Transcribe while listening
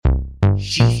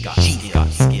She's got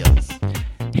skills.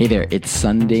 Hey there, it's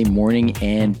Sunday morning,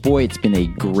 and boy, it's been a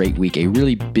great week, a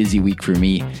really busy week for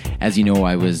me. As you know,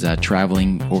 I was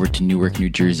traveling over to Newark, New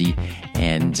Jersey,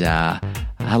 and I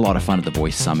had a lot of fun at the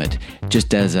Voice Summit.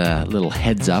 Just as a little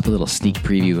heads up, a little sneak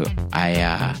preview, I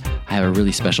have a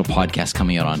really special podcast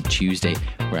coming out on Tuesday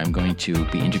where I'm going to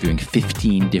be interviewing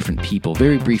 15 different people,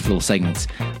 very brief little segments,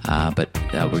 but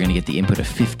we're going to get the input of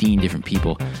 15 different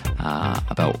people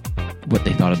about what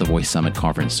they thought of the Voice Summit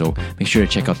conference. So make sure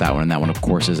to check out that one. And that one, of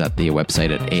course, is at the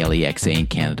website at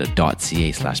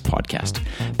alexaincanada.ca/podcast.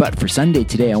 But for Sunday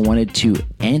today, I wanted to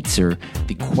answer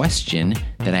the question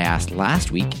that I asked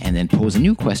last week and then pose a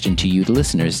new question to you, the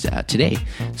listeners, today.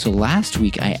 So last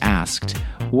week I asked,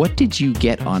 what did you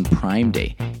get on Prime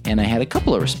Day? And I had a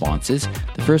couple of responses.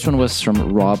 The first one was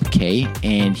from Rob K,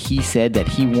 and he said that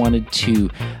he wanted to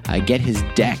get his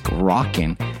deck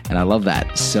rocking, and I love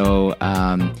that. So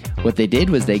what they did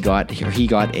was he got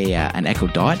an Echo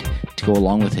Dot to go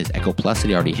along with his Echo Plus that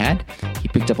he already had. He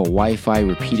picked up a Wi-Fi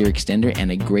repeater extender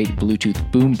and a great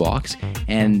Bluetooth boom box,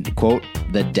 and quote,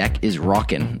 the deck is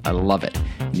rocking. I love it.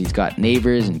 And he's got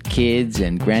neighbors and kids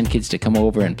and grandkids to come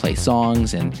over and play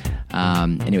songs, and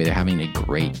anyway, they're having a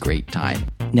great time.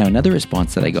 Now, another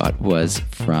response that I got was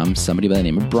from somebody by the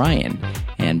name of Brian.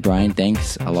 And Brian,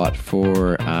 thanks a lot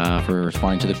for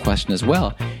responding to the question as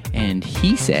well. And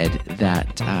he said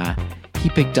that he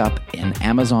picked up an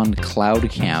Amazon Cloud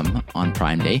Cam on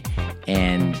Prime Day.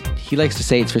 And he likes to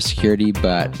say it's for security,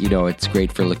 but, you know, it's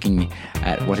great for looking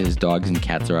at what his dogs and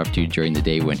cats are up to during the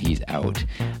day when he's out.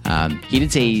 He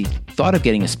did say he thought of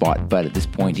getting a Spot, but at this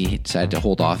point he decided to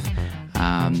hold off.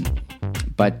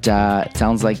 But it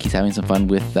sounds like he's having some fun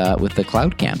with the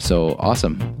Cloud Cam. So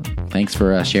awesome. Thanks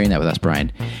for sharing that with us,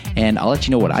 Brian. And I'll let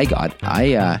you know what I got.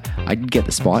 I did get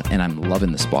the Spot, and I'm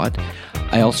loving the Spot.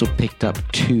 I also picked up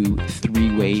 2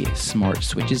 3-way smart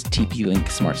switches, TP-Link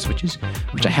smart switches,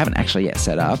 which I haven't actually yet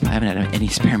set up. I haven't had any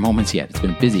spare moments yet. It's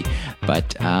been busy,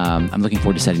 but I'm looking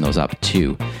forward to setting those up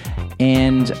too.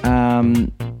 And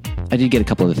I did get a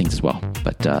couple other things as well.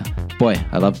 But boy,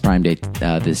 I love Prime Day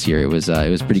this year. It was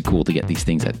pretty cool to get these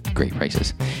things at great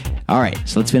prices. All right,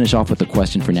 so let's finish off with the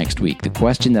question for next week. The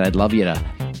question that I'd love you to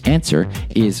answer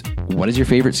is, what is your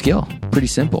favorite skill? Pretty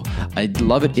simple. I'd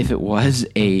love it if it was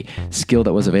a skill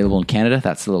that was available in Canada.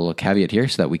 That's a little caveat here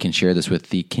so that we can share this with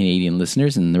the Canadian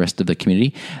listeners and the rest of the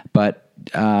community. But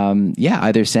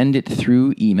either send it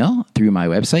through email, through my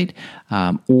website,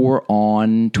 or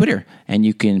on Twitter. And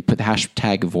you can put the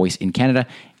hashtag Voice in Canada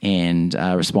and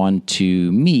respond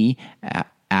to me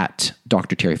at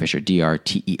Dr. Terry Fisher,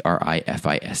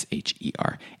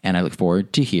 DrTerifisher. And I look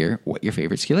forward to hear what your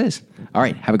favorite skill is. All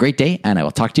right, have a great day, and I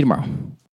will talk to you tomorrow.